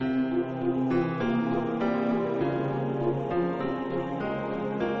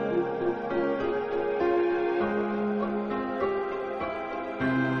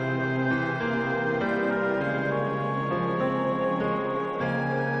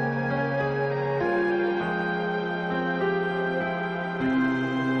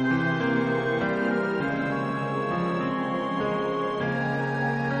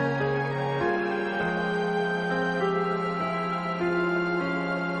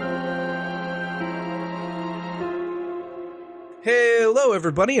Hello,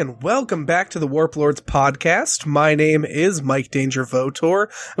 everybody, and welcome back to the Warp Lords podcast. My name is Mike Danger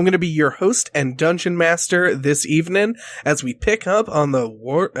Votor. I'm going to be your host and dungeon master this evening as we pick up on Tales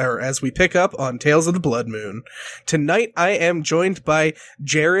of the Blood Moon. Tonight, I am joined by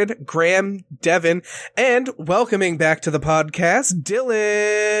Jared, Graham, Devin, and welcoming back to the podcast,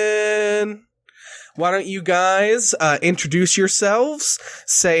 Dylan. Why don't you guys introduce yourselves,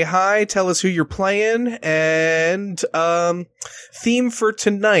 say hi, tell us who you're playing, and theme for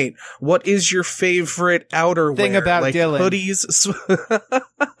tonight. What is your favorite outerwear? Thing about like Dylan. Hoodies.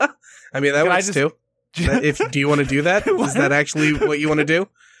 I mean, that works too. Do you want to do that? Is that actually what you want to do?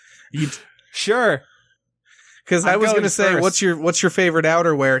 Sure. Because I was going to say, first. what's your favorite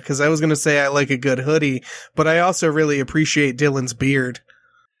outerwear? Because I was going to say I like a good hoodie, but I also really appreciate Dylan's beard.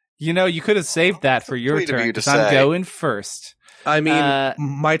 You know, you could have saved that for your Sweet of turn, you to because I'm say. going first. I mean,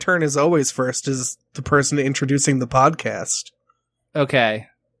 my turn is always first as the person introducing the podcast. Okay.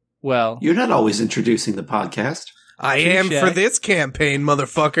 Well, You're not always introducing the podcast. I am Touche. for this campaign,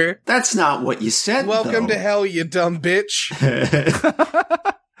 motherfucker. That's not what you said, Welcome though. to hell, you dumb bitch.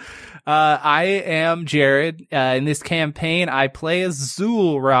 I am Jared. In this campaign, I play as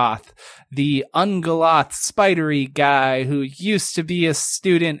Zulroth, the Ungoloth spidery guy who used to be a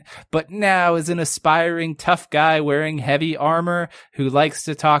student, but now is an aspiring tough guy wearing heavy armor who likes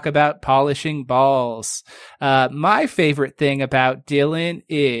to talk about polishing balls. My favorite thing about Dylan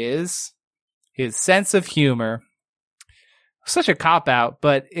is his sense of humor. Such a cop-out,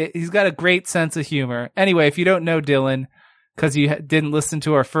 but he's got a great sense of humor. Anyway, if you don't know Dylan, because you didn't listen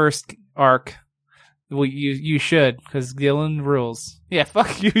to our first arc, well, you should, because Dylan rules. Yeah,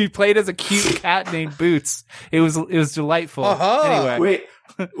 fuck you. He played as a cute cat named Boots. It was delightful. Uh-huh. Anyway,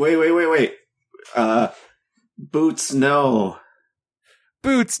 Wait. Boots, no.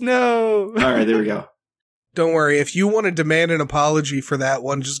 Boots, no. All right, there we go. Don't worry, if you want to demand an apology for that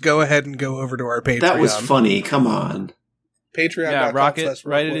one, just go ahead and go over to our Patreon. That was funny. Come on. Patreon.com. Yeah, Rocket,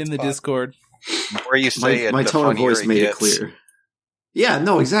 write it in the Discord. The more you say it, My the tone of funnier voice made it gets. clear. Yeah,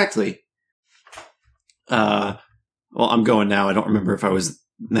 no, exactly. Well, I'm going now. I don't remember if I was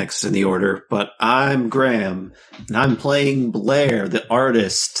next in the order, but I'm Graham, and I'm playing Blair, the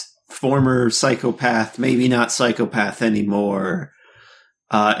artist, former psychopath, maybe not psychopath anymore.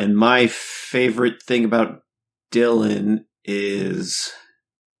 And my favorite thing about Dylan is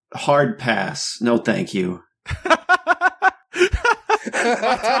hard pass. No, thank you.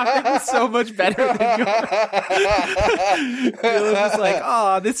 My topic was so much better than yours. Dylan was like,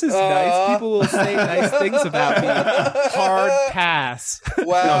 "Oh, this is nice. People will say nice things about me." Hard pass.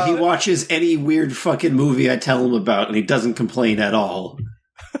 Wow. No, he watches any weird fucking movie I tell him about, and he doesn't complain at all.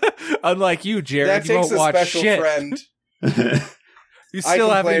 Unlike you, Jared, that you takes won't a watch special shit. friend. You I still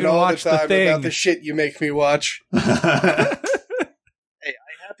haven't complain even all watched the time thing. about the shit you make me watch. Hey,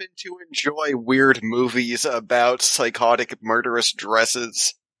 I happen to enjoy weird movies about psychotic, murderous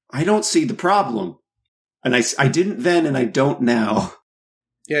dresses. I don't see the problem. And I didn't then, and I don't now.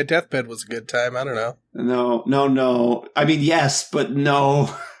 Yeah, Deathbed was a good time. I don't know. No. I mean, yes, but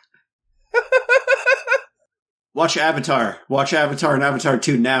no. Watch Avatar. Watch Avatar and Avatar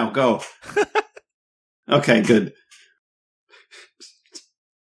 2 now. Go. Okay, good.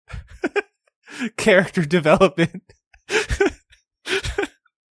 Character development.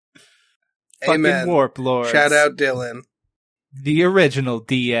 Amen. Fucking Warp Lords. Shout out Dylan. The original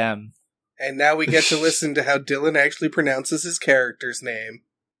DM. And now we get to listen to how Dylan actually pronounces his character's name.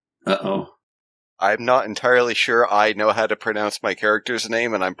 Uh-oh. I'm not entirely sure I know how to pronounce my character's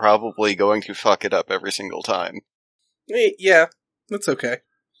name, and I'm probably going to fuck it up every single time. Yeah, that's okay.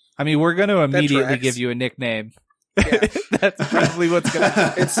 I mean, we're going to immediately tracks. give you a nickname. Yeah. That's probably what's going to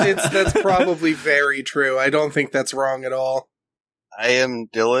happen. That's probably very true. I don't think that's wrong at all. I am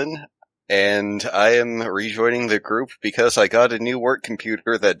Dylan, and I am rejoining the group because I got a new work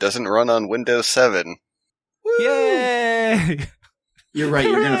computer that doesn't run on Windows 7. Yay! You're right,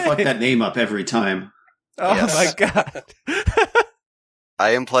 you're gonna fuck Hooray! that name up every time. Oh Yes. my god.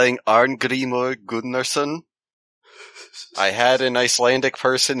 I am playing Arngrimur Gunnarsson. I had an Icelandic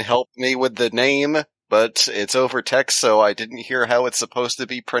person help me with the name, but it's over text, so I didn't hear how it's supposed to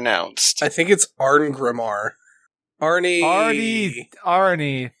be pronounced. I think it's Arngrimar. Arnie.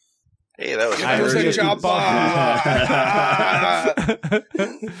 Arnie. Hey, that was I It was heard a you. job.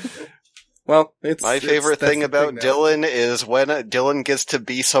 Well, it's My favorite that's thing the about now. Dylan is when Dylan gets to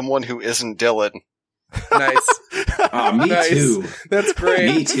be someone who isn't Dylan. Nice. Oh, me Nice. too. That's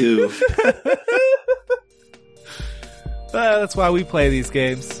great. Me too. That's why we play these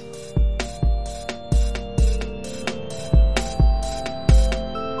games.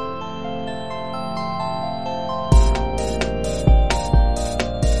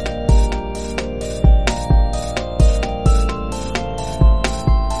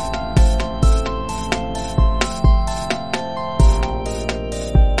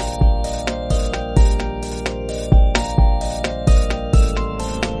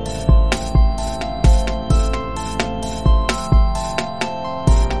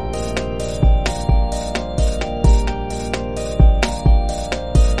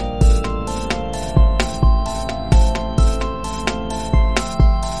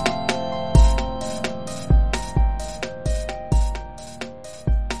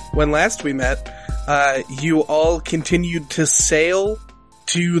 when last we met, you all continued to sail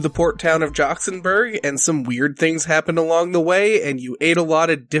to the port town of Joxenberg, and some weird things happened along the way, and you ate a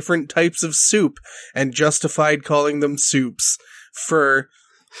lot of different types of soup, and justified calling them soups for,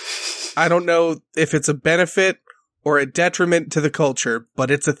 I don't know if it's a benefit or a detriment to the culture,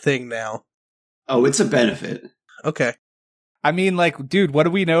 but it's a thing now. Oh, it's a benefit. Okay. I mean, like, dude, what do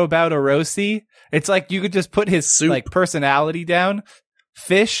we know about Orosi? It's like you could just put his Soup. like personality down.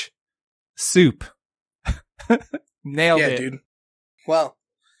 Fish, soup. Nailed Yeah, it. dude. Well,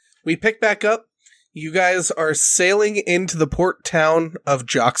 we pick back up. You guys are sailing into the port town of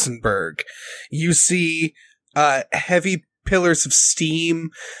Joxenberg. You see heavy pillars of steam.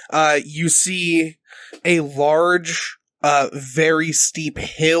 You see a large, very steep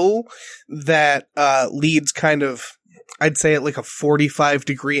hill that leads kind of, I'd say at like a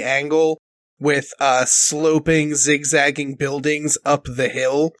 45-degree angle with sloping, zigzagging buildings up the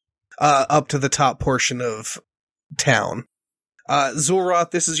hill, up to the top portion of town.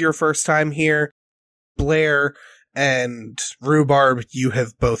 Zulroth, this is your first time here. Blair and Rhubarb, you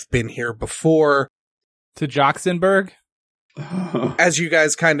have both been here before. To Joxenberg? As you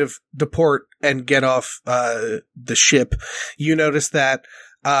guys kind of deport and get off the ship, you notice that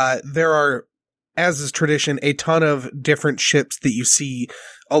there are, as is tradition, a ton of different ships that you see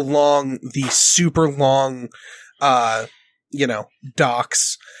along the super long,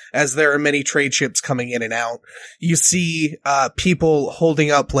 docks, as there are many trade ships coming in and out. You see people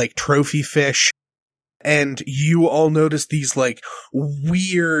holding up like trophy fish, and you all notice these like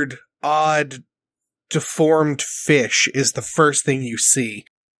weird, odd, deformed fish is the first thing you see.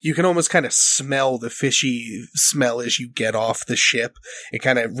 You can almost kind of smell the fishy smell as you get off the ship. It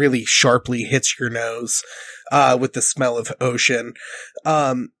kind of really sharply hits your nose with the smell of ocean.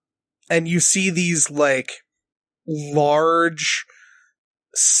 And you see these like large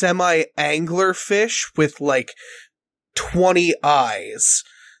semi-angler fish with like 20 eyes.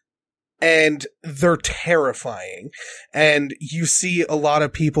 And they're terrifying. And you see a lot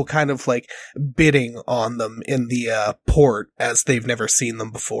of people kind of like bidding on them in the port as they've never seen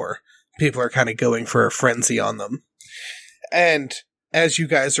them before. People are kind of going for a frenzy on them. And as you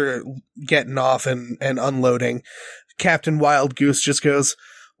guys are getting off and unloading, Captain Wild Goose just goes,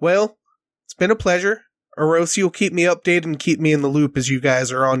 "Well, it's been a pleasure. Orosi will keep me updated and keep me in the loop as you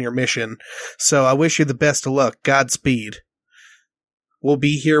guys are on your mission. So I wish you the best of luck. Godspeed. We'll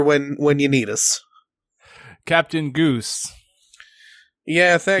be here when you need us." Captain Goose.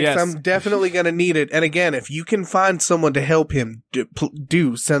 Yeah, thanks. Yes. I'm definitely going to need it. And again, if you can find someone to help him,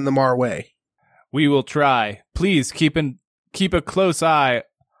 do send them our way. We will try. Please keep a close eye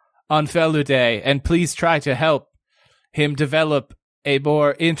on Feluday, and please try to help him develop a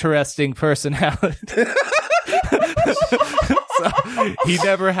more interesting personality. So, he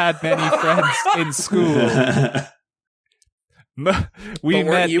never had many friends in school. We But weren't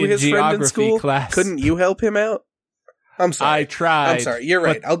met you in his friend in geography school? class. Couldn't you help him out? I'm sorry. I tried. I'm sorry. You're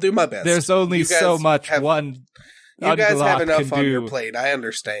right. but I'll do my best. There's only You guys so much have- one You guys have Ungoloth enough can on do. your plate. I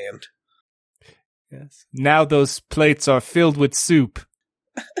understand. Yes. Now those plates are filled with soup.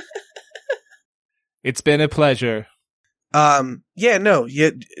 It's been a pleasure.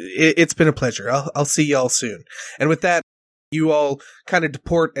 It's been a pleasure. I'll see y'all soon. And with that, you all kind of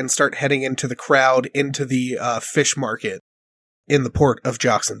deport and start heading into the crowd, into the fish market in the port of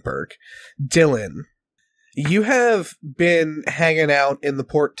Joxenberg. Dylan, you have been hanging out in the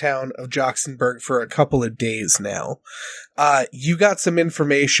port town of Joxenberg for a couple of days now. You got some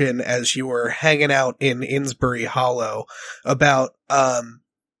information as you were hanging out in Innsbury Hollow about a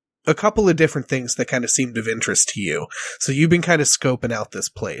couple of different things that kind of seemed of interest to you. So you've been kind of scoping out this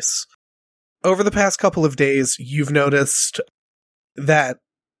place. Over the past couple of days, you've noticed that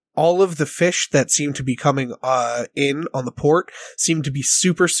all of the fish that seem to be coming in on the port seem to be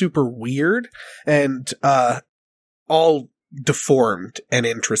super, super weird and all deformed and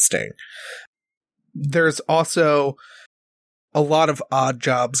interesting. There's also a lot of odd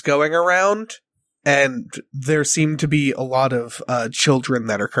jobs going around, and there seem to be a lot of children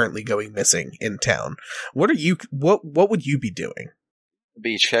that are currently going missing in town. What would you be doing?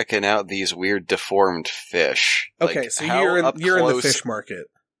 Be checking out these weird deformed fish. Okay, Like, so how you're in up the close- fish market.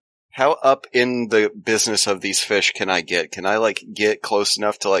 How up in the business of these fish can I get? Can I, like, get close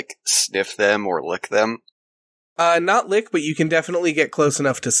enough to, like, sniff them or lick them? Not lick, but you can definitely get close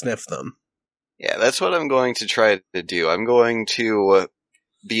enough to sniff them. Yeah, that's what I'm going to try to do. I'm going to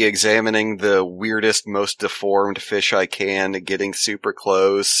be examining the weirdest, most deformed fish I can, getting super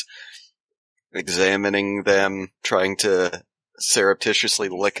close, examining them, trying to surreptitiously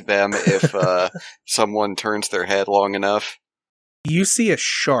lick them if someone turns their head long enough. you see a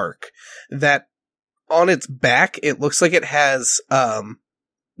shark that on its back, it looks like it has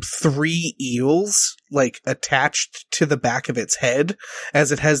 3 eels like attached to the back of its head,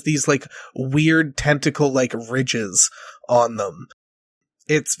 as it has these like weird tentacle like ridges on them.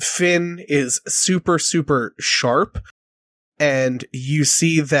 Its fin is super, super sharp, and you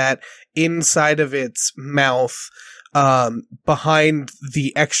see that inside of its mouth, behind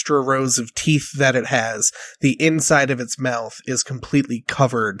the extra rows of teeth that it has, the inside of its mouth is completely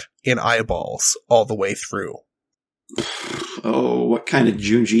covered in eyeballs all the way through. Oh, what kind of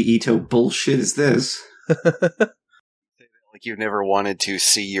Junji Ito bullshit is this? Like you've never wanted to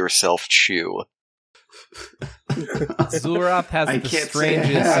see yourself chew. Zulroth has I the can't say I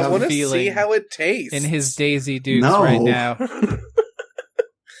strangest have. I want to feeling see how it tastes. in his Daisy Dukes No. right now.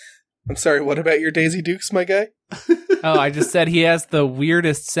 I'm sorry, what about your Daisy Dukes, my guy? Oh, I just said he has the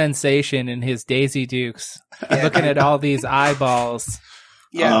weirdest sensation in his Daisy Dukes. Looking at all these eyeballs.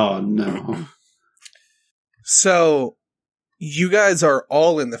 Yeah. Oh, no. So, you guys are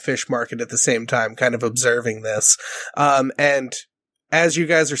all in the fish market at the same time, kind of observing this. And as you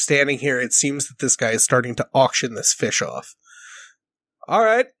guys are standing here, it seems that this guy is starting to auction this fish off. All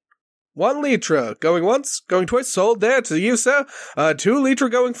right. 1 litra going once, going twice, sold there to you, sir. 2 litra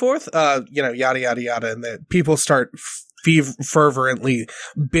going forth. Yada, yada, yada. And the people start fervently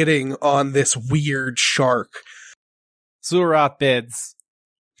bidding on this weird shark. Zulroth bids.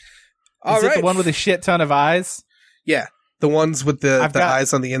 All Is right. it the one with a shit ton of eyes? Yeah. The ones with the I've got-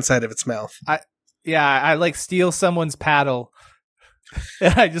 eyes on the inside of its mouth. Yeah, I like steal someone's paddle.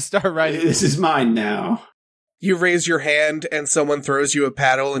 And I just start writing. This is mine now. You raise your hand and someone throws you a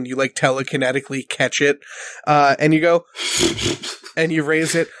paddle and you like telekinetically catch it. And you go, and you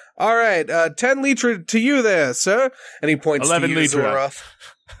raise it. All right, 10 litra to you there, sir. And he points 11 to you, litra.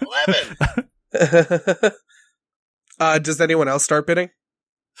 Zoroth. 11. Does anyone else start bidding?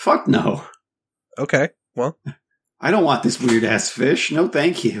 Fuck no. Okay, well. I don't want this weird ass fish. No,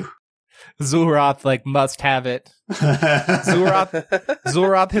 thank you. Zulroth, like, must have it.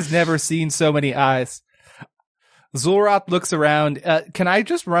 Zulroth has never seen so many eyes. Zulroth looks around. Can I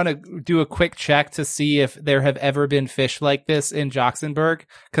just do a quick check to see if there have ever been fish like this in Joxenberg?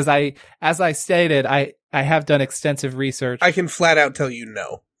 Because as I stated, I have done extensive research. I can flat out tell you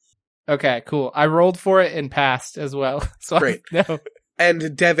no. Okay, cool. I rolled for it and passed as well. So Great. No.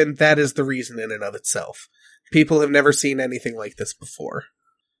 And Devin, that is the reason in and of itself. People have never seen anything like this before.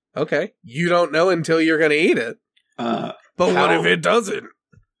 Okay. You don't know until you're going to eat it. But what if it doesn't?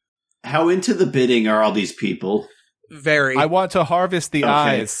 How into the bidding are all these people? Very. I want to harvest the Okay.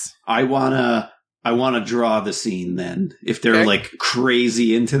 eyes. I wanna draw the scene then. If they're Okay. like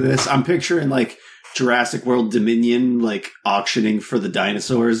crazy into this, I'm picturing like Jurassic World Dominion, like auctioning for the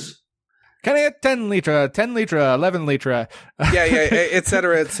dinosaurs. Can I get 10 litra, 10 litra, 11 litra? yeah, et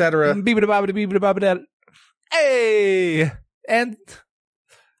cetera, et cetera. Beebada-bobbada-beebada-bobbada. Hey! And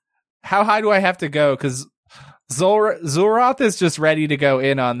how high do I have to go? Because Zulroth is just ready to go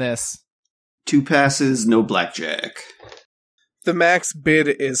in on this. 2 passes, no blackjack. The max bid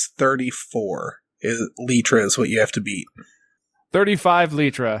is 34. Litra is what you have to beat. 35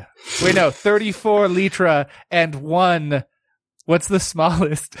 litra. Wait, no, 34 litra and 1. What's the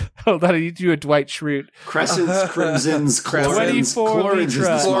smallest? Hold on, I need to do a Dwight Schrute. Crescents, crimsons, chlorins. 24 Chlorins is the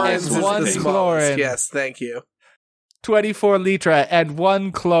litra smallest and one. one I think. chlorin. Yes, thank you. 24 litra and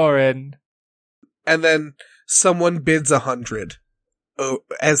 1 chlorin. And then someone bids 100. Oh,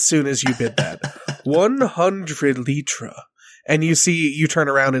 as soon as you bid that. 100 litra. And you turn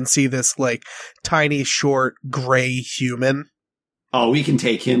around and see this, like, tiny, short, gray human. Oh, we can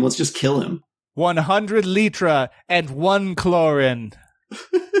take him. Let's just kill him. 100 litra and 1 chlorin.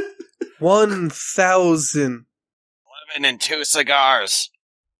 1,000. 11 and 2 cigars.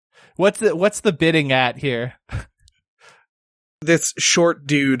 What's the bidding at here? This short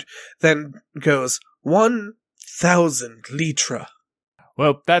dude then goes, 1,000 litra.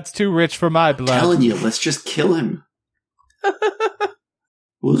 Well, that's too rich for my I'm blood. telling you, let's just kill him.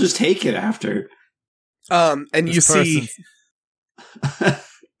 We'll just take it after. And This you see person's-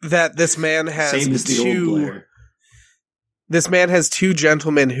 that this man has Same as the old two. Blair. This man has 2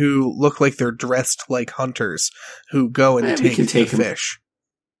 gentlemen who look like they're dressed like hunters, who go and Yeah, we take can the take 'em. fish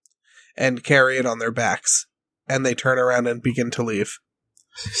and carry it on their backs, and they turn around and begin to leave.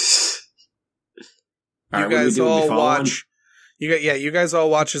 All You right, what do we guys do? We all follow him? watch. You guys all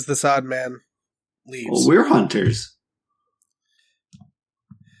watch as this odd man leaves. Well, we're hunters.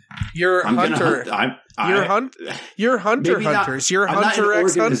 You're I'm hunter. gonna hunt. You're hunter maybe not- hunters. You're I'm not hunter an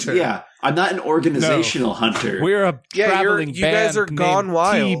X hunter. Yeah, I'm not an organizational hunter. We're a Yeah, traveling you band guys are gone named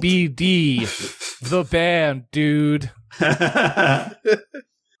wild. TBD. The band, dude.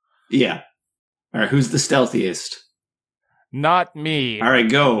 Yeah. All right, who's the stealthiest? Not me. All right,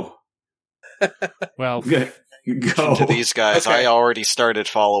 go. Well, Go. To these guys, Okay. I already started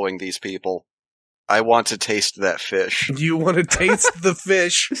following these people. I want to taste that fish. You want to taste the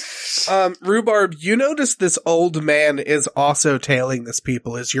fish. Rhubarb, you notice this old man is also tailing this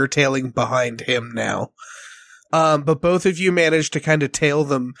people as you're tailing behind him now. But both of you managed to kind of tail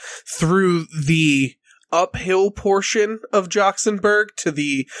them through the uphill portion of Joxenberg to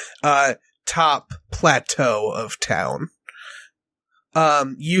the top plateau of town.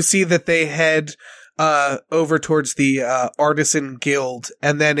 You see that they head over towards the Artisan Guild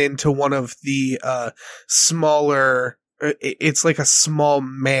and then into one of the smaller, it's like a small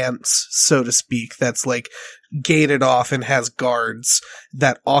manse, so to speak, that's like gated off and has guards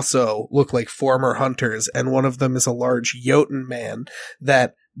that also look like former hunters, and one of them is a large Jotun man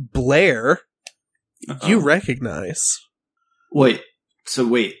that Blair, you recognize. Wait,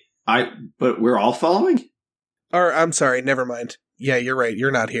 but we're all following? Or, I'm sorry, never mind. Yeah, you're right,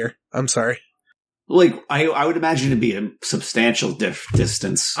 you're not here. I'm sorry. Like, I would imagine it'd be a substantial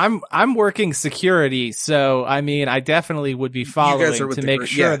distance. I'm working security, so I mean, I definitely would be following are with to the make group,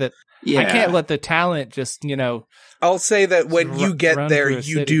 sure yeah. that Yeah. I can't let the talent just, I'll say that when you get run there, through a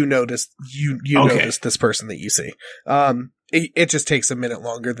you city. do notice you Okay. notice this person that you see. It just takes a minute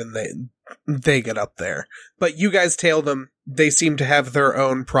longer than they get up there. But you guys tail them. They seem to have their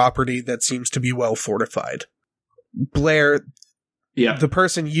own property that seems to be well fortified. Blair, Yeah. the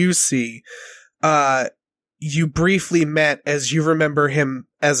person you see, you briefly met as you remember him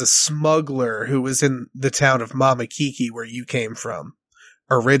as a smuggler who was in the town of Mamakiki where you came from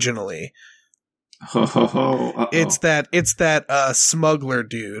originally. Ho, ho, ho. Uh-oh. It's that smuggler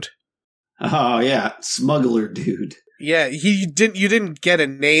dude. Oh, yeah. Smuggler dude. Yeah, you didn't get a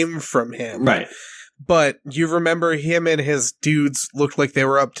name from him. Right. But you remember him and his dudes looked like they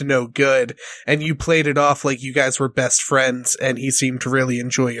were up to no good, and you played it off like you guys were best friends, and he seemed to really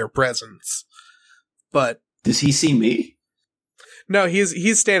enjoy your presence. But Does he see me? no,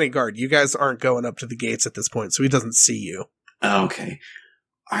 he's standing guard. You guys aren't going up to the gates at this point, so he doesn't see you. Okay.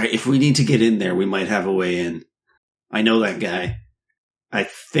 All right, if we need to get in there, we might have a way in. I know that guy. I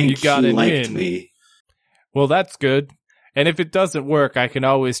think You got he an liked in. me. well, that's good. And if it doesn't work, I can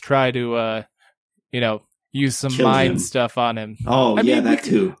always try to, use some Kill mind him. stuff on him. Oh, I yeah, mean, that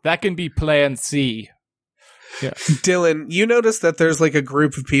too. That can be Plan C. Dylan, you notice that there's like a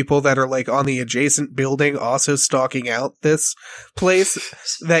group of people that are like on the adjacent building also stalking out this place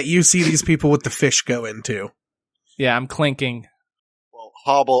that you see these people with the fish go into. Yeah, I'm clinking. Well,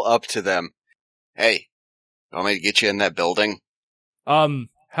 hobble up to them. Hey, you want me to get you in that building?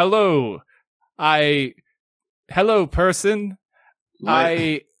 Hello. Hello, person.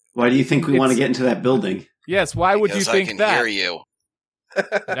 Why do you think we want to get into that building? Yes, why would you Because think I can that? hear you.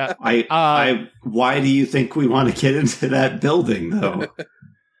 Why do you think we want to get into that building, though?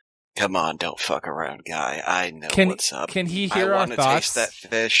 Come on, don't fuck around, guy. I know Can what's up. can he I hear our want to thoughts? taste that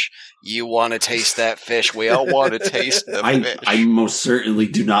fish. You want to taste that fish. We all want to taste the fish. I most certainly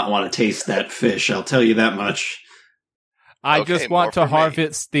do not want to taste that fish. I'll tell you that much. I Okay, just want more to for me.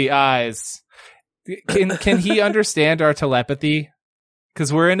 harvest the eyes. Can he understand our telepathy?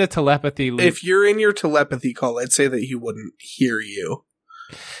 Because we're in a telepathy loop. If you're in your telepathy call, I'd say that he wouldn't hear you.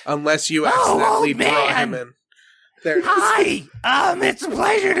 Unless you accidentally old draw man! him in. There. Hi, it's a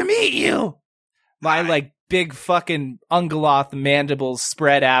pleasure to meet you. My like big fucking Ungoloth mandibles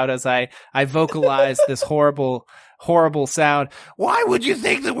spread out as I vocalize this horrible sound. Why would you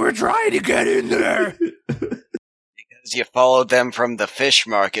think that we're trying to get in there? Because you followed them from the fish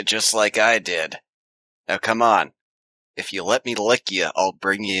market just like I did. Now come on. If you let me lick you, I'll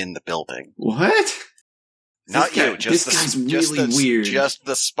bring you in the building. What? Not This guy- you, just this guy's just really the, weird. Just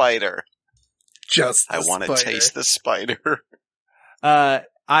the spider. Just I want to taste the spider.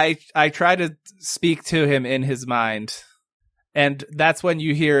 I try to speak to him in his mind, and that's when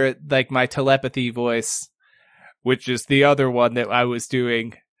you hear like my telepathy voice, which is the other one that I was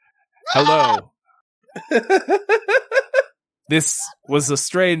doing. Hello. This was a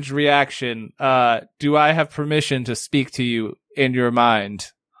strange reaction. Do I have permission to speak to you in your mind?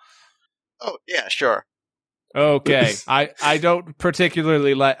 Oh, yeah, sure. Okay. I don't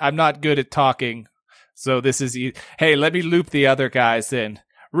particularly I'm not good at talking. So this is hey, let me loop the other guys in.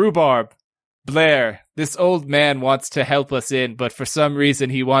 Rhubarb, Blair, this old man wants to help us in, but for some reason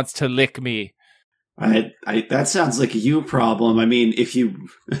he wants to lick me. That sounds like a you problem. I mean, if you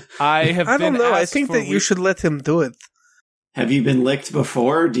I have I don't been know. I asked think for that you weeks- should let him do it. have you been licked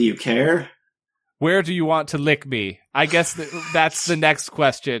before? Do you care? Where do you want to lick me? I guess that's the next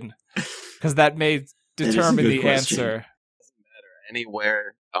question, because that may is a determine good the question. answer.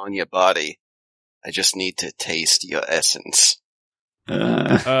 Anywhere on your body. I just need to taste your essence.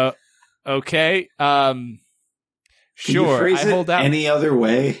 Okay. Can you Sure. phrase I it hold out. any other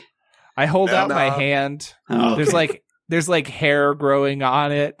way? I hold out No. my hand. Oh, okay. There's like hair growing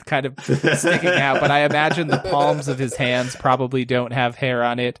on it, kind of sticking out. But I imagine the palms of his hands probably don't have hair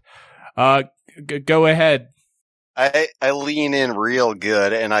on it. Go ahead. I lean in real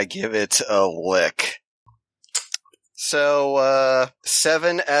good and I give it a lick. So,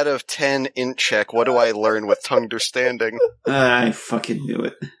 7 out of 10 int check. What do I learn with tongue understanding? I fucking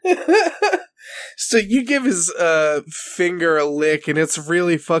knew it. So you give his finger a lick, and it's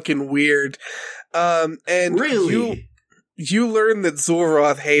really fucking weird. And Really? you learn that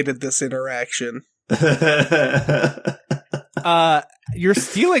Zulroth hated this interaction. You're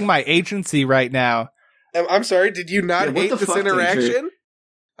stealing my agency right now. I'm sorry, did you not Yeah, what hate the this fuck, interaction? Danger?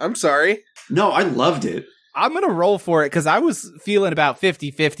 I'm sorry. No, I loved it. I'm going to roll for it because I was feeling about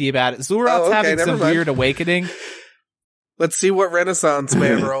 50-50 about it. Zulroth's okay, having never some mind. weird awakening. Let's see what Renaissance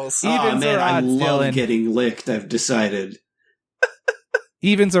man rolls. Evens Oh man, or I odds, love Dylan? getting licked, I've decided.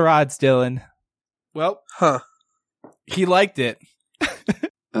 Evens or odds, Dylan? Well, Huh. he liked it.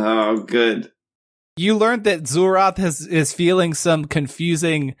 Oh, good. You learned that Zulroth is feeling some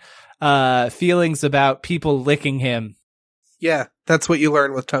confusing feelings about people licking him. Yeah, that's what you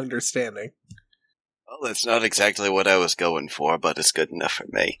learn with tongue understanding. Well, that's not exactly what I was going for, but it's good enough for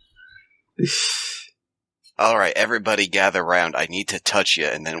me. Alright, everybody gather round. I need to touch you,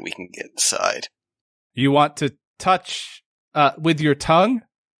 and then we can get inside. You want to touch with your tongue?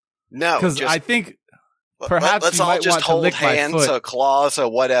 No, Because just, I think perhaps let's you all might just want to hold lick my hands foot. or claws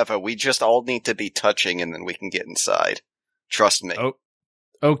or whatever. We just all need to be touching, and then we can get inside. Trust me. Oh,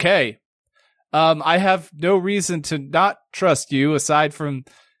 okay. I have no reason to not trust you aside from,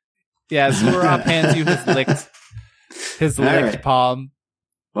 Zulroth hands you his All licked right. palm.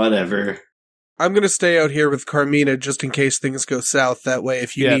 Whatever. I'm gonna stay out here with Carmina just in case things go south. That way,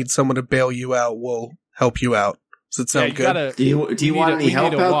 if you Yeah. need someone to bail you out, we'll help you out. Does it sound you good? gotta. Do you We want need any we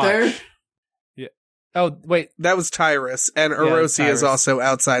help need a out watch. there? Oh wait, That was Tyrus, and Erosi is Tyrus. also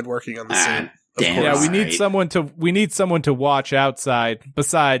outside working on the scene. Damn. yeah, course. we need Alright. we need someone to watch outside.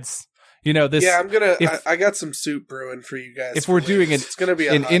 Besides, this. Yeah, I'm gonna. if- I got some soup brewing for you guys. if for we're later. doing it's gonna be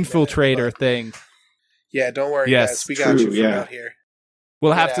an hot minute, infiltrator but- thing. Yeah, don't worry, Yes, guys. We got true, you from yeah. out here.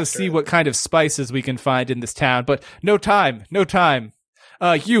 We'll Get have to after see it. what kind of spices we can find in this town, but no time.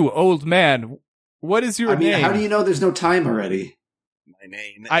 You old man, what is your I mean, name? how do you know there's no time already? My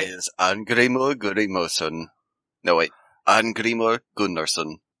name I- is Angrimur Gudimosson. No, wait. Angrimur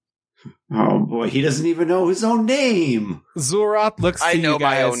Gunnarsson. Oh boy, he doesn't even know his own name. Zulroth looks to I know you guys.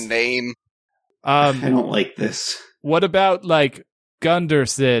 my own name. I don't like this. What about like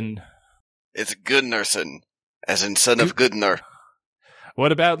Gunderson? It's Gunnarsson, as in son of Gudnar.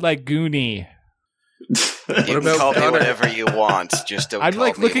 What about like Goonie? You can about call me Gunnar? whatever you want. Just don't I'm call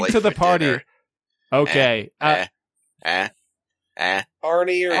like me looking late to the for party. dinner. Okay. Arnie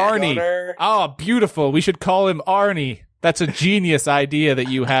or Arnie. Gunnar? Oh, beautiful. We should call him Arnie. That's a genius idea that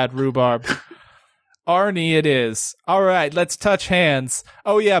you had, Rhubarb. Arnie it is. All right, let's touch hands.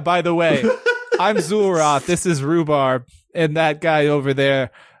 Oh yeah, by the way, I'm Zulroth. This is Rhubarb. And that guy over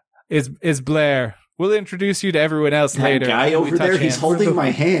there is Blair. We'll introduce you to everyone else That later. guy when we over touch there, he's hands. holding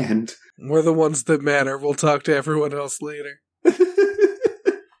my hand. We're the ones that matter. We'll talk to everyone else later.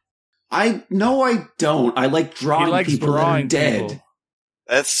 I don't. I like He drawing likes people drawing that are dead. people.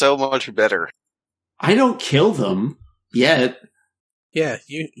 That's so much better. I don't kill them yet. Yeah,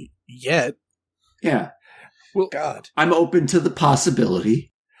 you yet. Yeah, God. I'm open to the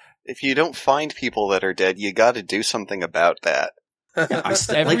possibility. If you don't find people that are dead, you gotta do something about that. Yeah,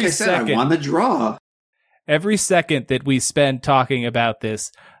 Every like I said, second. I want to draw. Every second that we spend talking about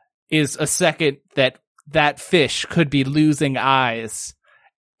this is a second that fish could be losing eyes.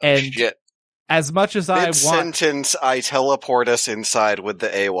 And Shit. as much as I want, Mid-sentence, I teleport us inside with the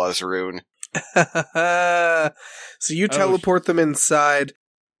Awaz rune. So you teleport them inside.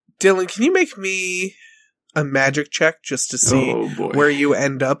 Dylan, can you make me a magic check just to see Oh boy. where you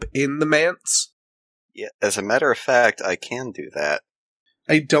end up in the manse? Yeah, as a matter of fact, I can do that.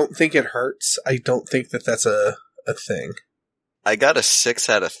 I don't think it hurts. I don't think that that's a thing. I got a 6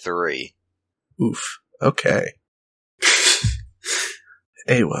 out of 3. Oof. Okay.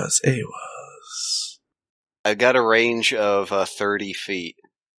 Awaz. I got a range of 30 feet.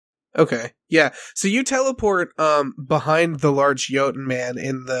 Okay. Yeah. So you teleport behind the large Jotun man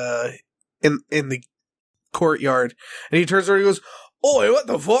in the courtyard, and he turns around and he goes, "Oi, what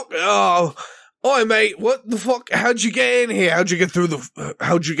the fuck? Oh, oi, mate, what the fuck? How'd you get in here? How'd you get through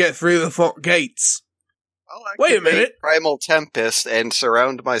the fuck gates?" I'll Wait a activate minute. Primal Tempest and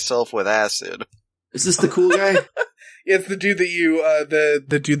surround myself with acid. Is this the cool guy? It's the dude that you,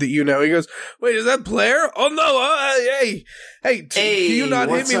 the dude that you know. He goes, "Wait, is that Blair? Oh no! Hey, do you not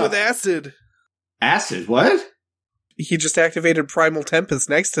hit what's me up? with acid?" Acid? What? He just activated Primal Tempest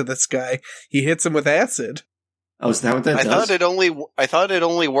next to this guy. He hits him with acid. Oh, is that what that I does? thought it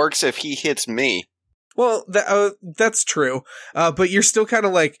only works if he hits me. Well, that's true. But you're still kind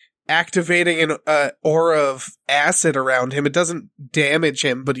of like activating an aura of acid around him. It doesn't damage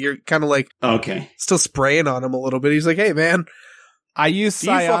him, but you're kind of like Okay. still spraying on him a little bit. He's like, "Hey, man." I use Do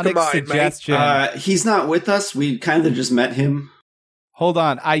you fucking psionic mind, mate? suggestion. He's not with us. We kind of just met him. Hold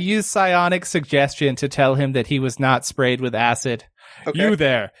on. I use psionic suggestion to tell him that he was not sprayed with acid. Okay. You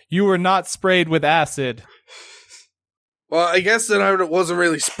there. You were not sprayed with acid. Well, I guess that I wasn't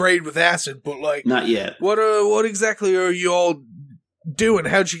really sprayed with acid, but like, Not yet. what exactly are you all doing?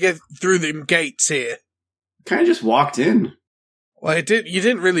 How'd you get through them gates here? Kind of just walked in. Well, you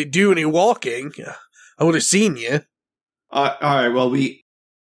didn't really do any walking. I would have seen you. All right. Well,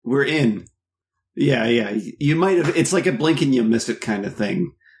 we're in. Yeah. You might have. It's like a blink and you miss it kind of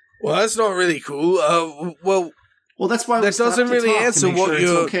thing. Well, that's not really cool. Well, Well, that's why we That stopped doesn't to really talk to answer make what sure it's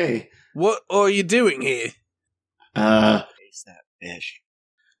you're- okay. what are you doing here? Taste that fish.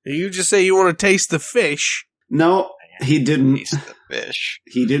 You just say you want to taste the fish. No, he didn't. Taste the fish.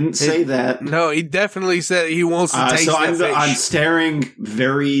 He didn't say that. No, he definitely said he wants to taste So the fish. I'm staring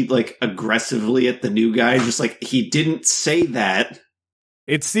very like aggressively at the new guy, just like he didn't say that.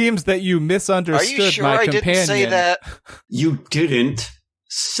 It seems that you Are misunderstood you sure my I companion. didn't say that? You didn't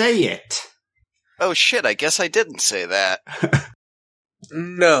say it. Oh shit, I guess I didn't say that.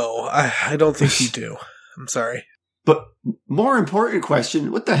 No, I don't think you do. I'm sorry. But more important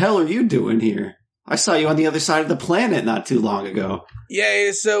question: what the hell are you doing here? I saw you on the other side of the planet not too long ago.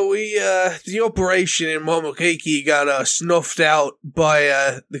 Yeah, so the operation in Momokiki got snuffed out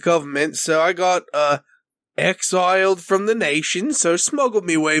by the government, so I got exiled from the nation, so smuggled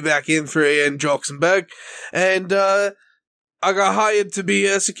me way back in through here in Joxenberg, and I got hired to be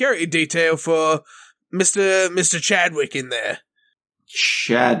a security detail for Mr. Chadwick in there.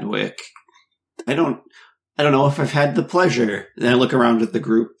 Chadwick. I don't know if I've had the pleasure. Then I look around at the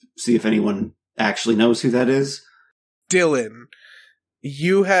group, see if anyone actually knows who that is. Dylan,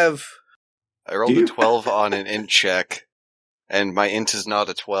 you have... I rolled a 12 on an int check, and my int is not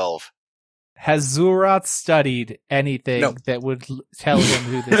a 12. Has Zurath studied anything No. that would tell him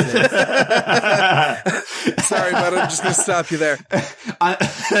who this is? Sorry, but I'm just going to stop you there.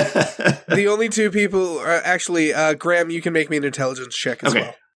 The only two people are actually, Graham, you can make me an intelligence check as Okay.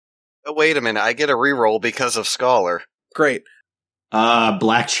 well. Oh, wait a minute, I get a reroll because of Scholar. Great.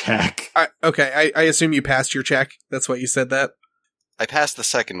 Blackjack. Okay, I assume you passed your check. That's why you said that. I passed the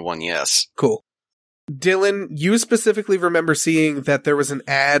second one, yes. Cool. Dylan, you specifically remember seeing that there was an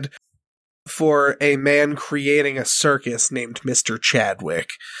ad for a man creating a circus named Mr. Chadwick,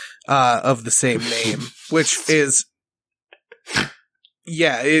 of the same name, which is...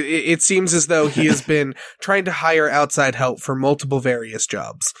 Yeah, it seems as though he has been trying to hire outside help for multiple various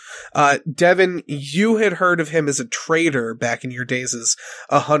jobs. Devin, you had heard of him as a trader back in your days as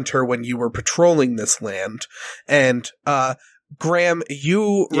a hunter when you were patrolling this land. And, Graham,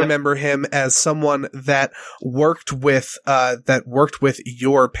 you Yep. remember him as someone that worked with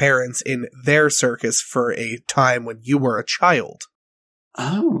your parents in their circus for a time when you were a child.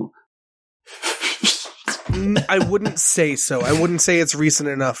 Oh. I wouldn't say so. I wouldn't say it's recent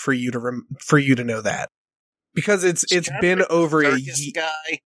enough for you to know that, because it's been over a Circus year.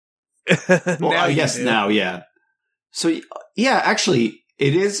 guy. Well, yes, do. now, yeah. So, yeah, actually,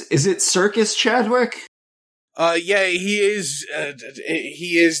 it is. Is it Circus Chadwick? Yeah, he is.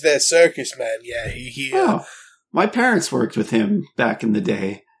 He is the circus man. Yeah, he. Oh, my parents worked with him back in the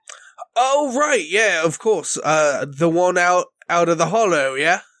day. Oh, right. Yeah, of course. The one out of the hollow.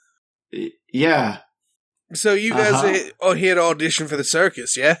 Yeah. Yeah. So you guys Uh-huh. are here to audition for the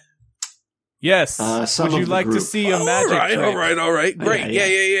circus, yeah? Yes. Some Would you of the like to group. see a magic trick? All right. Great. Yeah.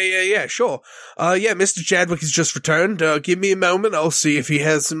 Yeah, sure. Yeah, Mr. Chadwick has just returned. Give me a moment. I'll see if he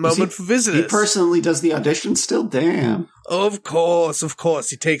has a moment for visitors. He personally does the audition still? Damn. Of course.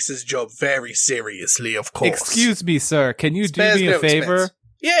 He takes his job very seriously, of course. Excuse me, sir. Can you Spares do me no a favor? expense.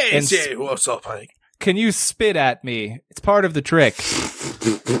 Yes, And yeah. What's up, Hank? Can you spit at me? It's part of the trick.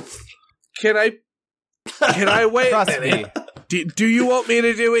 Can I wait a Trust minute? me. Do you want me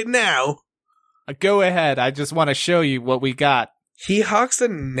to do it now? Go ahead. I just want to show you what we got. He hawks a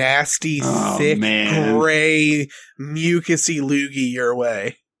nasty, Oh, thick, man. gray, mucusy loogie your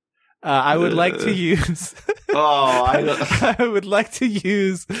way. I would like to use. Oh, I don't. I would like to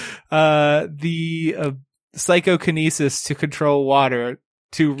use the psychokinesis to control water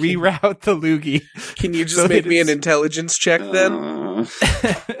to reroute the loogie. Can you just make me an intelligence check then?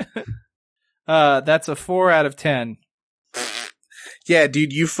 That's a 4 out of 10. Yeah,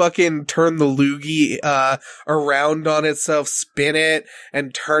 dude, you fucking turn the loogie around on itself, spin it,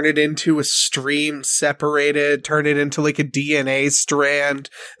 and turn it into a stream, separate it, turn it into like a DNA strand,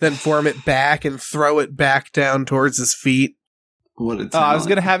 then form it back and throw it back down towards his feet. What a talent. I was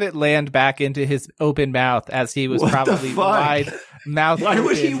going to have it land back into his open mouth as he was probably wide mouth. Why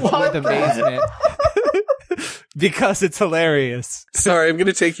would he want with amazement? Because it's hilarious. Sorry, I'm going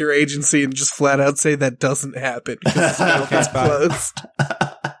to take your agency and just flat out say that doesn't happen. Because his mouth is closed.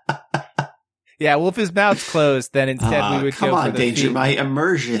 Yeah, well, if his mouth's closed, then instead we would come go on, for the Danger, feet. my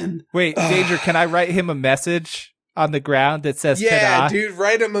immersion. Wait, Danger, can I write him a message on the ground that says Yeah, ta-da? dude,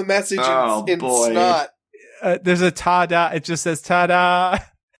 write him a message Oh, in boy. snot. There's a ta-da. It just says ta-da.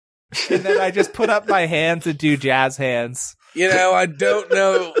 And then I just put up my hands and do jazz hands. You know, I don't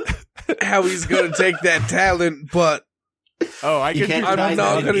know how he's going to take that talent, but Oh, I You can. can't I'm deny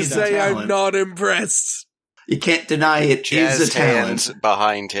not that going to he's a say I'm talent. not impressed. You can't deny it is a Jazz hands talent.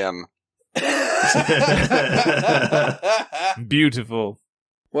 behind him. Beautiful.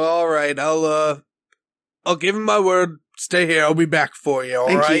 Well, all right. I'll give him my word. Stay here. I'll be back for you. All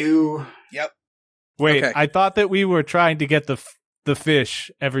right. Thank you. Yep. Wait, Okay. I thought that we were trying to get the fish.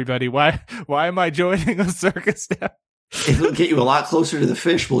 Everybody, why am I joining a circus now? If it'll get you a lot closer to the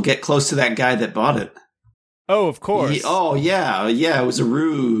fish, we'll get close to that guy that bought it. Oh, of course. Yeah, it was a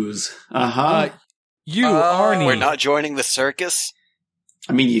ruse. You, Oh. Arnie. We're not joining the circus?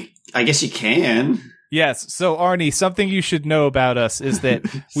 I mean, I guess you can. Yes. So, Arnie, something you should know about us is that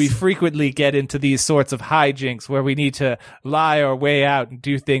we frequently get into these sorts of hijinks where we need to lie our way out and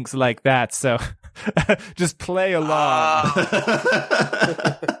do things like that. So, just play along.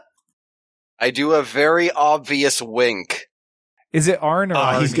 I do a very obvious wink. Is it Arn or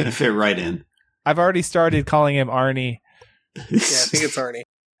Arnie? He's gonna fit right in. I've already started calling him Arnie. Yeah, I think it's Arnie.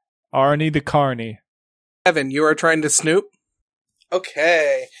 Arnie the Carney. Evan, you are trying to snoop?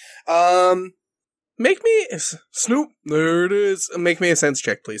 Okay. Make me Snoop. There it is. Make me a sense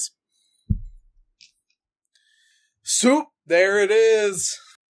check, please. Snoop. There it is.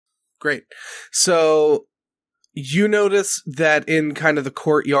 Great. So you notice that in kind of the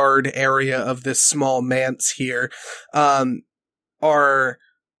courtyard area of this small manse here, are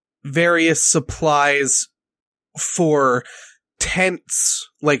various supplies for tents,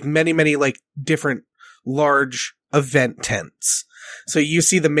 like many, like different large event tents. So you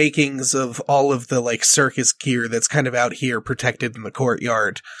see the makings of all of the like circus gear that's kind of out here protected in the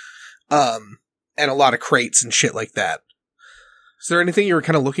courtyard. And a lot of crates and shit like that. Is there anything you were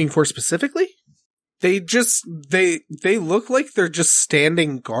kind of looking for specifically? They look like they're just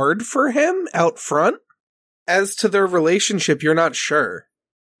standing guard for him out front. As to their relationship, you're not sure.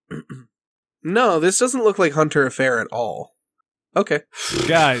 No, this doesn't look like Hunter Affair at all. Okay.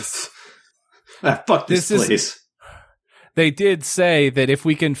 Guys, Fuck this This is- place. they did say that if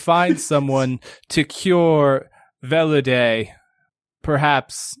we can find someone to cure Veluday,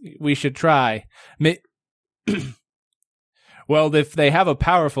 perhaps we should try. Well, if they have a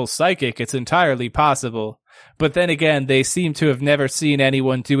powerful psychic, it's entirely possible. But then again, they seem to have never seen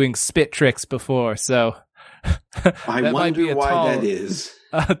anyone doing spit tricks before, so I that might be wonder a why tall- that is.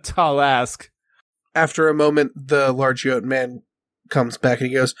 a tall ask. After a moment, the large goat man comes back and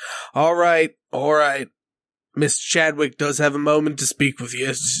he goes, all right. Miss Chadwick does have a moment to speak with you.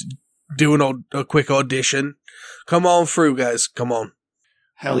 Just do a quick audition. Come on through, guys. Come on.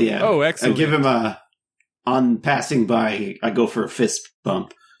 Hell yeah. Oh, I excellent. give him on passing by, I go for a fist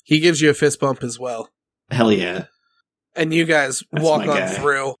bump. He gives you a fist bump as well. Hell yeah. And you guys That's walk my on guy.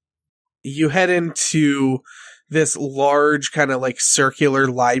 through. You head into this large kind of like circular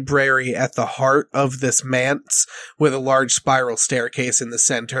library at the heart of this manse with a large spiral staircase in the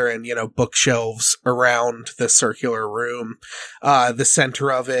center and, bookshelves around the circular room. The center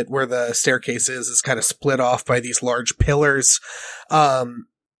of it where the staircase is kind of split off by these large pillars.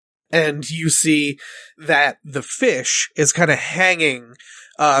 And you see that the fish is kind of hanging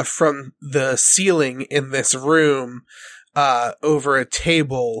from the ceiling in this room over a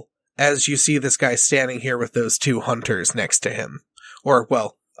table as you see this guy standing here with those two hunters next to him. Or,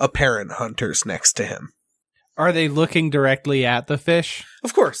 well, apparent hunters next to him. Are they looking directly at the fish?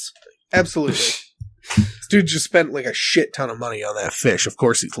 Of course. Absolutely. This dude just spent like a shit ton of money on that fish. Of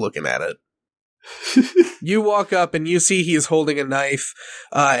course he's looking at it. You walk up and you see he's holding a knife,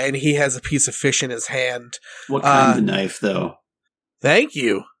 and he has a piece of fish in his hand. What kind of knife, though? Thank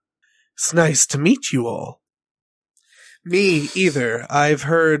you. It's nice to meet you all. Me either. I've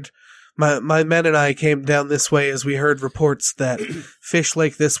heard My men and I came down this way as we heard reports that fish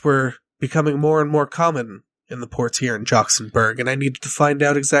like this were becoming more and more common in the ports here in Joxenberg, and I needed to find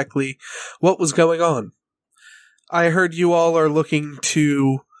out exactly what was going on. I heard you all are looking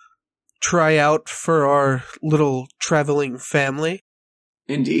to try out for our little traveling family.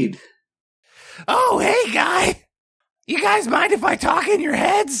 Indeed. Oh, hey, guy! You guys mind if I talk in your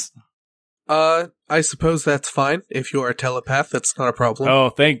heads? I suppose that's fine. If you are a telepath, that's not a problem. Oh,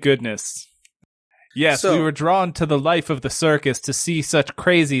 thank goodness. Yes, So- we were drawn to the life of the circus to see such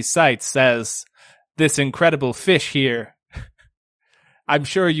crazy sights as this incredible fish here. I'm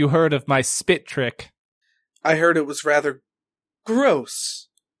sure you heard of my spit trick. I heard it was rather gross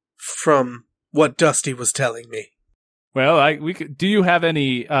from what Dusty was telling me. Well, do you have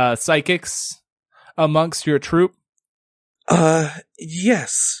any psychics amongst your troop?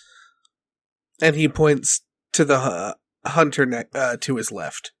 Yes. And he points to the hunter to his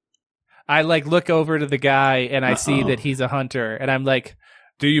left. I look over to the guy and I see Uh-oh. that he's a hunter, and I'm like,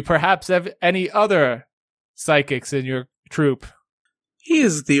 do you perhaps have any other psychics in your troop? He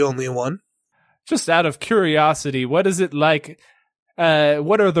is the only one. Just out of curiosity, what is it like?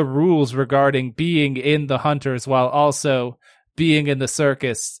 What are the rules regarding being in the hunters while also being in the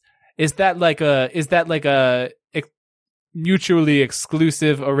circus? Is that like a mutually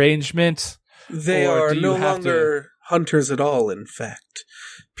exclusive arrangement? They Or are do you no have longer hunters at all, in fact.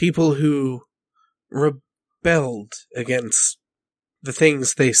 People who rebelled against the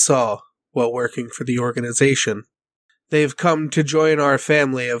things they saw while working for the organization. They've come to join our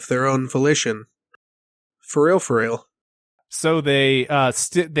family of their own volition. For real, for real. So they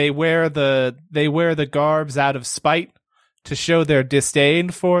they wear the garbs out of spite to show their disdain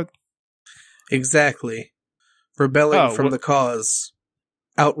for. Exactly. Rebelling from wh- the cause,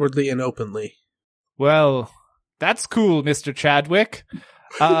 outwardly and openly. Well, that's cool, Mr. Chadwick.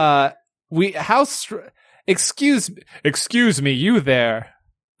 Excuse me, you there.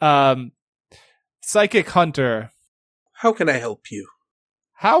 Psychic hunter. How can I help you?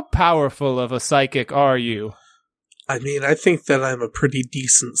 How powerful of a psychic are you? I mean, I think that I'm a pretty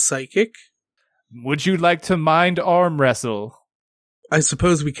decent psychic. Would you like to mind arm wrestle? I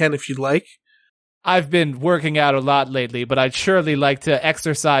suppose we can if you'd like. I've been working out a lot lately, but I'd surely like to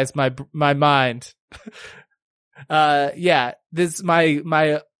exercise my mind. Yeah, this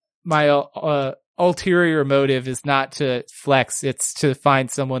my ulterior motive is not to flex; it's to find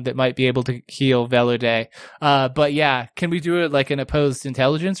someone that might be able to heal Veluday. But yeah, can we do it like an opposed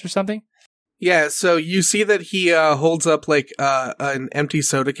intelligence or something? Yeah, so you see that he holds up an empty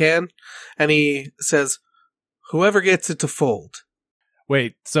soda can, and he says, "Whoever gets it to fold."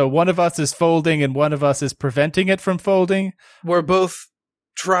 Wait, so one of us is folding and one of us is preventing it from folding? We're both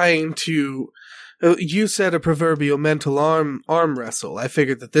trying to. You said a proverbial mental arm wrestle. I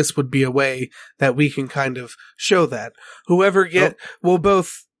figured that this would be a way that we can kind of show that. Whoever we'll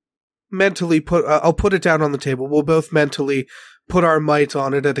both mentally put. I'll put it down on the table. We'll both mentally put our might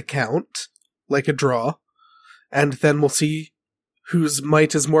on it at a count, like a draw, and then we'll see whose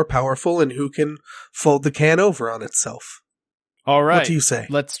might is more powerful and who can fold the can over on itself. All right. What do you say?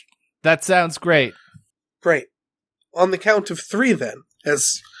 That sounds great. Great. On the count of 3 then,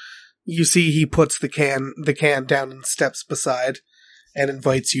 as you see he puts the can down and steps beside and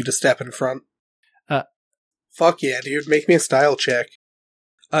invites you to step in front. Fuck yeah, dude. Make me a style check.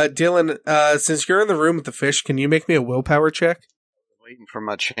 Dylan, since you're in the room with the fish, can you make me a willpower check? Waiting for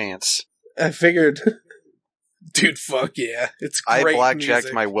my chance. I figured. Dude, fuck yeah. It's I great blackjacked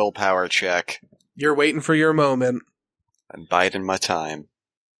music. my willpower check. You're waiting for your moment. I'm biding my time.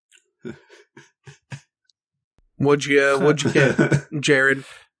 What'd you get, Jared?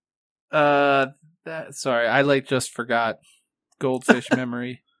 Sorry, I just forgot. Goldfish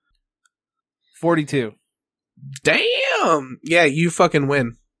memory. 42. Damn! Yeah, you fucking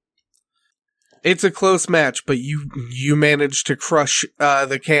win. It's a close match, but you managed to crush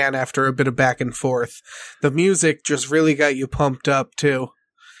the can after a bit of back and forth. The music just really got you pumped up, too.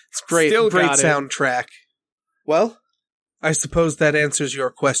 It's great, Still great got it. soundtrack. Well, I suppose that answers your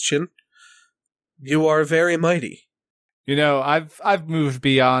question. You are very mighty. You know, I've moved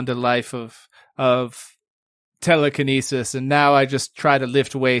beyond a life of telekinesis, and now I just try to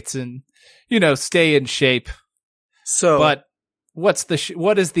lift weights and, stay in shape. So, But what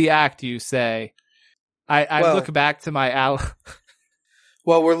is the act, you say? I Well- look back to my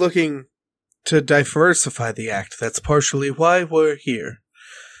well, we're looking to diversify the act. That's partially why we're here.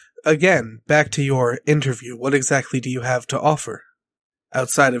 Again, back to your interview. What exactly do you have to offer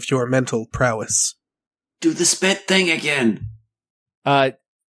outside of your mental prowess? Do the spit thing again.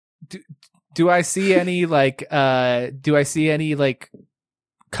 Do I see any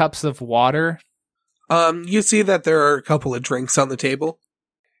cups of water? You see that there are a couple of drinks on the table.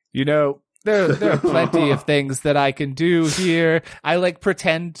 You know, there are plenty of things that I can do here. I like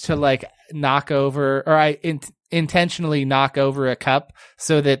pretend to like knock over, or I intentionally knock over a cup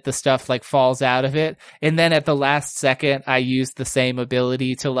so that the stuff like falls out of it. And then at the last second, I use the same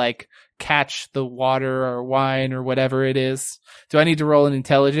ability to like catch the water or wine or whatever it is. Do I need to roll an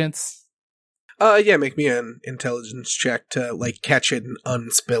intelligence? Yeah, make me an intelligence check to like catch it and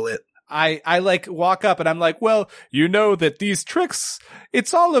unspill it. I like walk up and I'm like, well, you know that these tricks,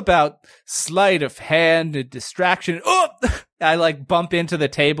 it's all about sleight of hand and distraction. Oh, I like bump into the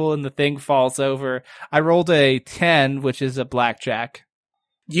table and the thing falls over. I rolled a 10, which is a blackjack.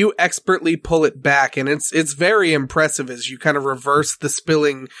 You expertly pull it back, and it's very impressive as you kind of reverse the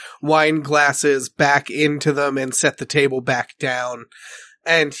spilling wine glasses back into them and set the table back down.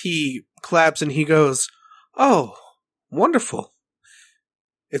 And he claps and he goes, "Oh, wonderful.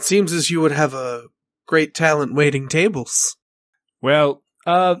 It seems as you would have a great talent waiting tables." Well,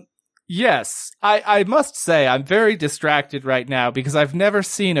 yes. I must say I'm very distracted right now because I've never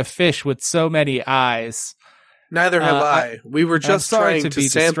seen a fish with so many eyes. Neither have I. We were just I'm sorry trying to be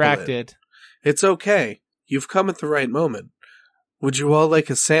sample distracted. it. It's okay. You've come at the right moment. Would you all like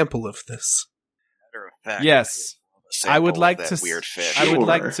a sample of this? Matter of fact, Yes. I would like that to weird fish. I would Sure.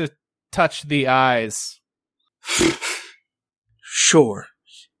 like to touch the eyes. Sure.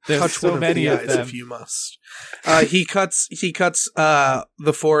 There's Touch so one many of of the eyes them. if you must. He cuts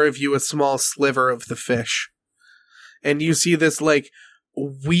the four of you a small sliver of the fish. And you see this like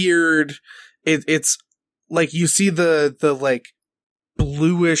weird it's like you see the like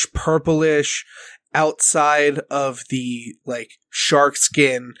bluish purplish outside of the like shark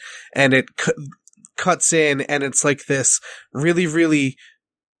skin, and it cuts in, and it's like this really, really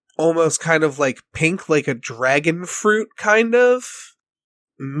almost kind of like pink, like a dragon fruit kind of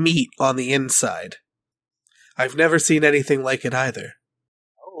meat on the inside. I've never seen anything like it either.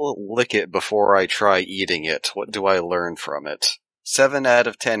 I'll lick it before I try eating it. What do I learn from it? 7 out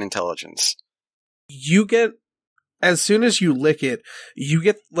of 10 intelligence. You get, as soon as you lick it, you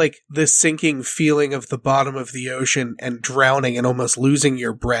get like this sinking feeling of the bottom of the ocean and drowning and almost losing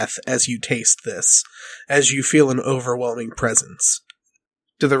your breath as you taste this, as you feel an overwhelming presence.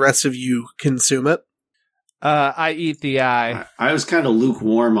 Do the rest of you consume it? I eat the eye. I was kind of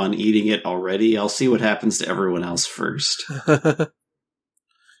lukewarm on eating it already. I'll see what happens to everyone else first.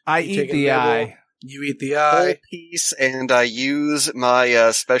 I You eat take a the nibble. eye. You eat the Whole eye. piece, and I use my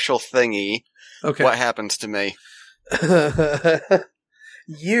special thingy. Okay. What happens to me?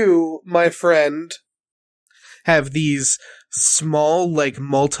 You, my friend, have these small, like,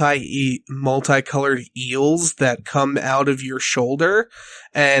 multicolored eels that come out of your shoulder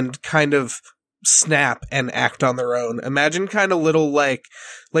and kind of snap and act on their own. Imagine kind of little, like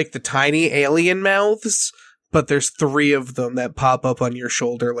the tiny alien mouths, but there's 3 of them that pop up on your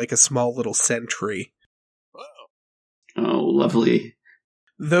shoulder like a small little sentry. Oh, lovely.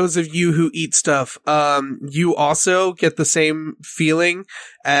 Those of you who eat stuff, you also get the same feeling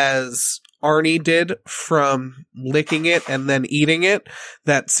as Arnie did from licking it and then eating it.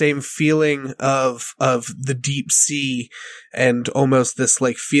 That same feeling of the deep sea and almost this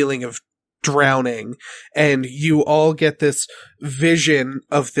like feeling of drowning. And you all get this vision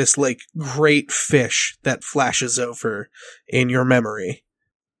of this like great fish that flashes over in your memory.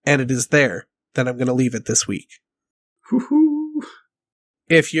 And it is there that I'm going to leave it this week. Woohoo.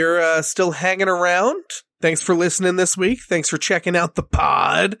 If you're still hanging around, thanks for listening this week. Thanks for checking out the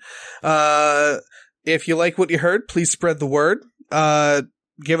pod. If you like what you heard, please spread the word.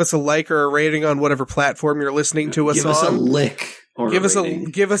 Give us a like or a rating on whatever platform you're listening to us Give on. us a lick or Give a us rating.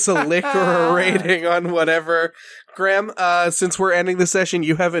 give us a lick or a rating on whatever. Graham, since we're ending the session,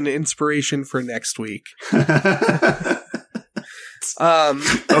 you have an inspiration for next week.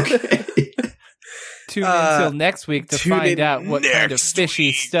 Okay. Tune in until next week to tune find in out what kind of next fishy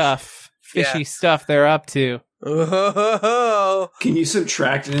week. stuff Yeah. they're up to. Oh, Can you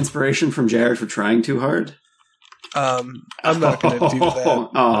subtract an inspiration from Jared for trying too hard? I'm not going to do that.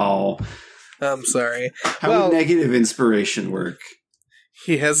 Oh. I'm sorry. How Well- would negative inspiration work?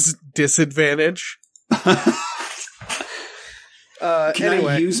 He has disadvantage. Can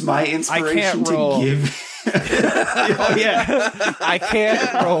Anyway. I use my inspiration to roll. give? Oh yeah, I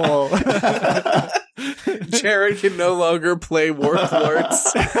can't roll. Jared can no longer play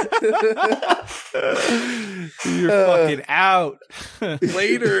Warlords. You're fucking out.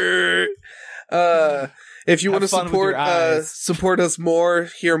 Later. If you want to Have fun with your eyes. support us more,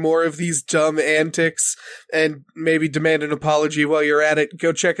 hear more of these dumb antics, and maybe demand an apology while you're at it,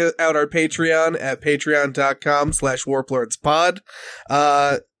 go check out our Patreon at patreon.com/warplordspod.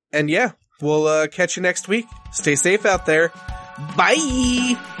 And yeah, we'll catch you next week. Stay safe out there.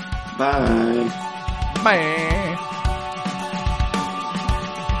 Bye! Bye. Bye.